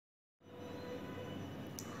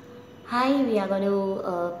Hi, we are going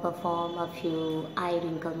to perform a few eye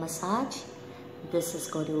wrinkle massage. This is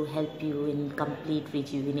going to help you in complete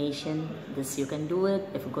rejuvenation. This you can do it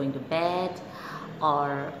if you're going to bed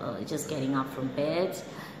or just getting up from bed.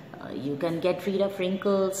 You can get rid of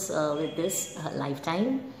wrinkles with this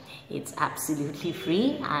lifetime. It's absolutely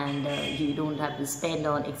free and you don't have to spend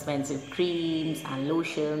on expensive creams and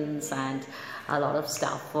lotions and a lot of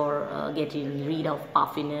stuff for getting rid of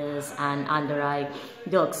puffiness and under eye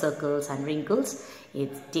dark circles and wrinkles.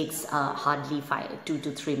 It takes hardly 2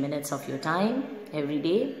 to 3 minutes of your time every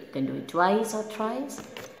day. You can do it twice or thrice.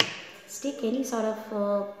 Just take any sort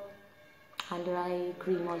of under eye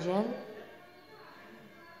cream or gel.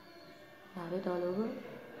 Have it all over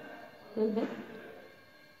a little bit.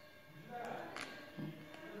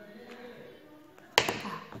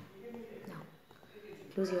 Now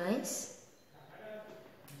close your eyes.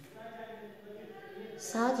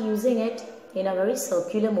 Start using it in a very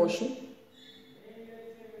circular motion,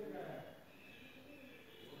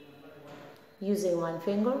 using one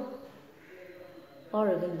finger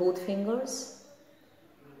or even both fingers.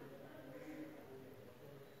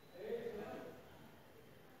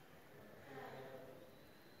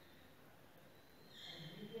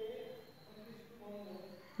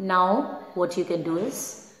 Now what you can do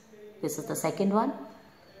is, this is the second one,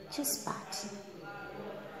 just pat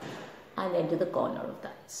and then to the corner of the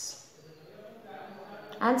eyes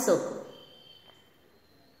and circle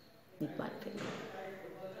with one finger.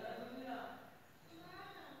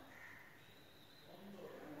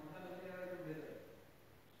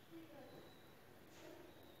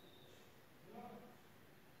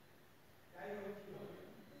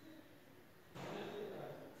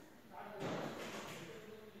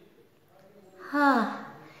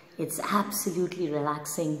 It's absolutely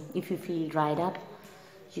relaxing. If you feel dried up,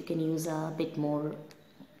 you can use a bit more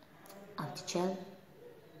of the gel.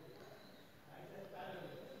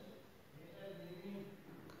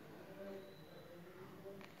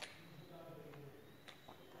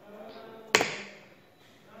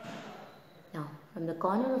 Now, from the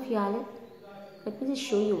corner of your eyelid, let me just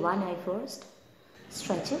show you one eye first.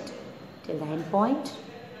 Stretch it till the end point.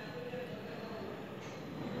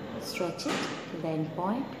 Stretch it till the end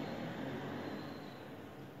point.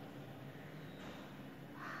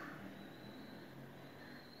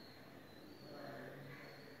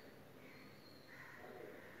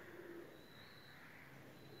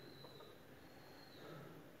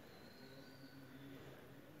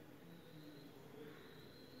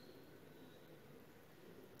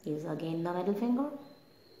 Use again the middle finger.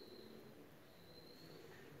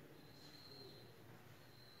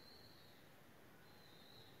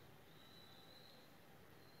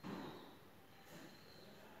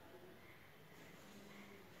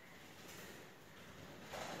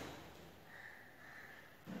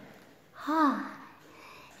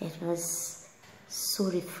 It was so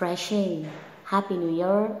refreshing. Happy New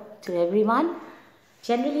Year to everyone.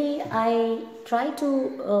 Generally, I try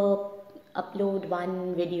to upload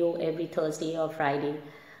one video every Thursday or Friday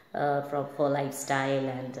for lifestyle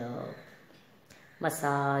and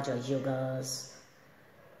massage or yogas.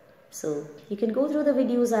 So you can go through the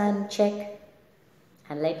videos and check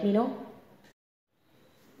and let me know.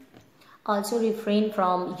 Also refrain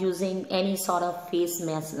from using any sort of face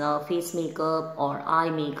makeup or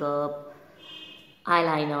eye makeup,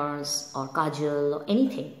 eyeliners or kajal or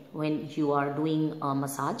anything when you are doing a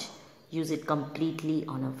massage. Use it completely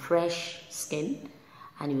on a fresh skin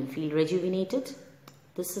and you will feel rejuvenated.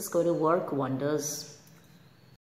 This is going to work wonders.